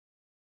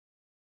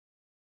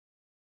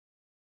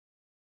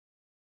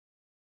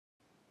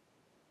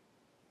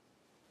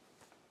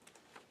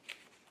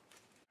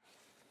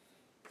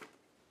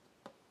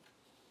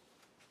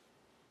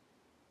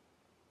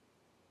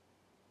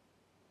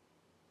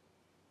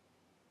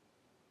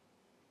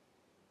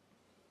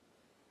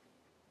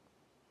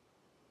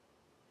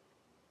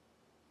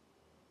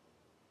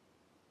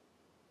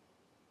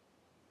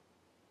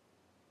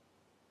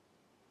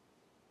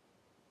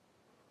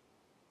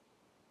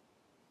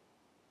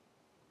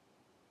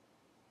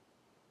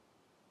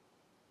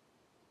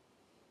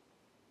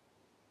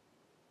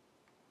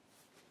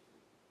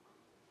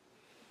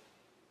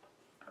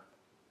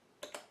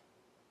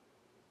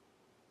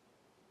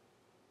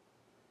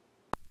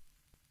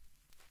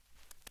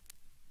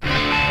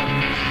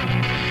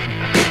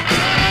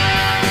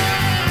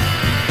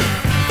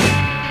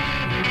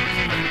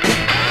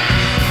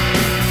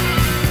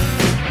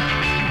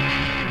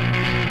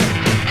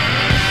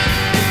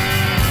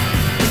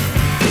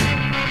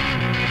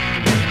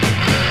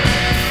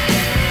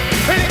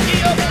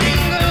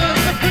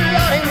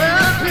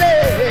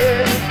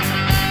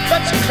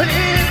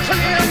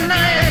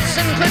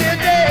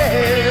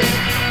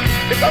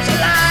'Cause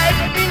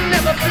lightning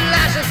never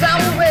flashes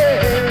our way.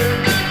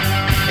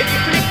 If you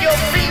click your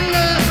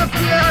fingers, the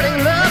flooding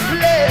the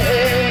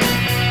place.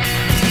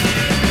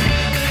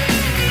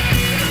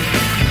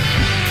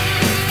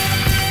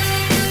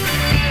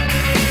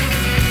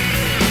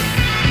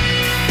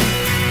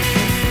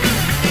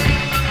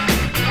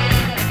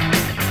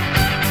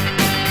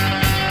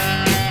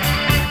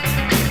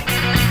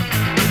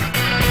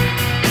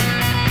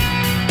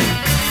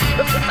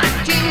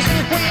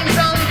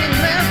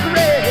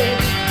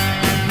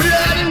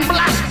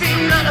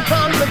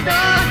 Upon the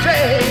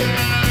country,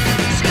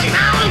 scream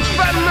out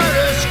for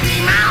murder,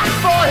 scream out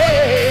for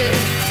hate.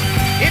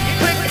 If you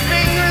click your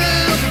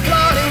fingers,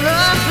 applauding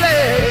the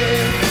play.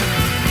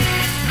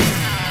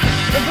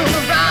 The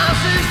moon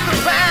rises, the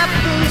wrath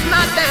moves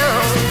not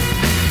down.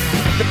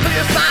 The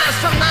clear skies,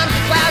 sometimes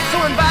the clouds so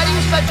inviting,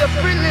 such a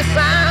friendly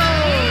sound.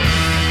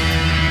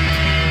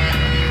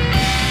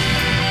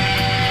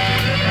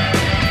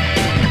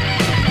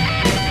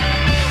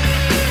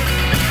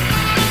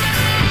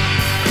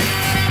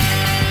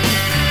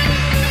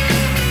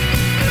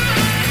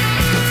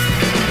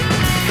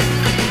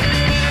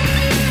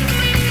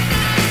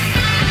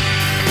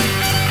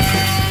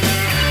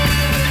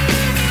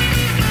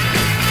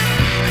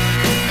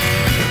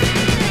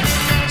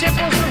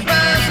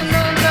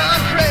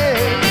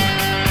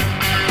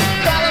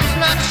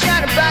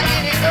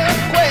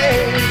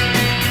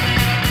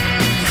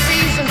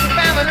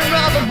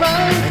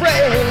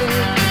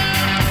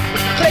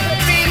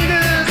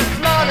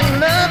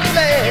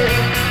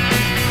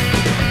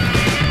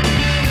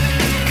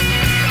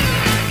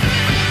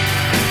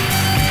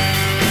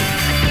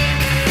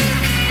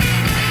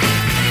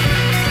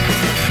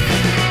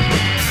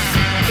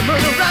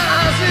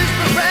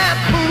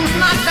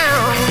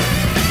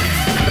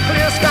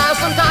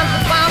 Sometimes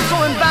the clouds so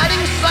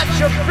inviting,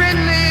 such a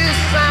friendly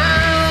sound.